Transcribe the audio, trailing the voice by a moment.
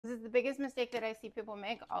This is the biggest mistake that I see people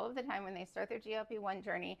make all of the time when they start their GLP-1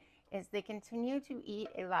 journey is they continue to eat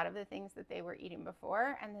a lot of the things that they were eating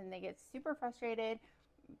before, and then they get super frustrated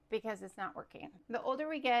because it's not working. The older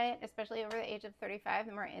we get, especially over the age of 35,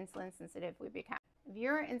 the more insulin sensitive we become. If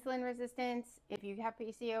you're insulin resistant, if you have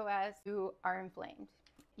PCOS, you are inflamed.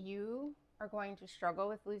 You are going to struggle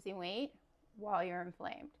with losing weight while you're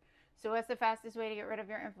inflamed. So what's the fastest way to get rid of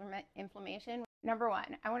your inflammation? Number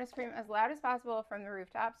one, I want to scream as loud as possible from the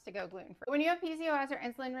rooftops to go gluten-free. When you have PCOS or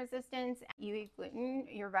insulin resistance, you eat gluten,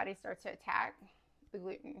 your body starts to attack the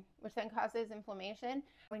gluten, which then causes inflammation.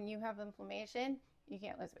 When you have inflammation, you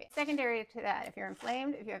can't lose weight. Secondary to that, if you're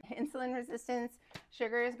inflamed, if you have insulin resistance,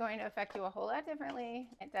 sugar is going to affect you a whole lot differently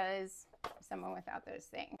than it does someone without those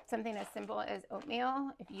things. Something as simple as oatmeal,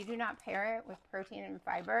 if you do not pair it with protein and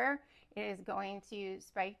fiber, it is going to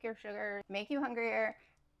spike your sugar, make you hungrier,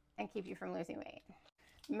 and keep you from losing weight.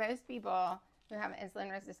 Most people who have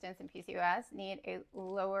insulin resistance and PCOS need a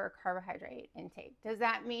lower carbohydrate intake. Does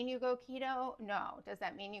that mean you go keto? No. Does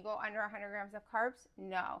that mean you go under 100 grams of carbs?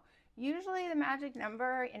 No. Usually the magic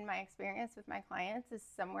number in my experience with my clients is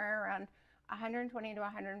somewhere around 120 to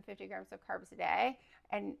 150 grams of carbs a day,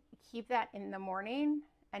 and keep that in the morning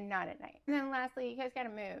and not at night. And then lastly, you guys gotta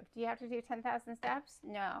move. Do you have to do 10,000 steps?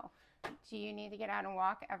 No. Do you need to get out and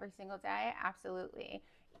walk every single day? Absolutely.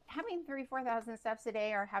 Having 3,000-4,000 steps a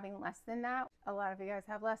day or having less than that, a lot of you guys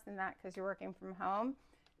have less than that because you're working from home,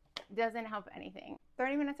 doesn't help anything.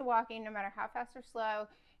 30 minutes of walking, no matter how fast or slow,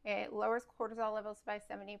 it lowers cortisol levels by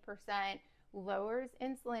 70%, lowers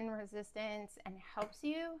insulin resistance, and helps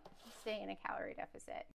you stay in a calorie deficit.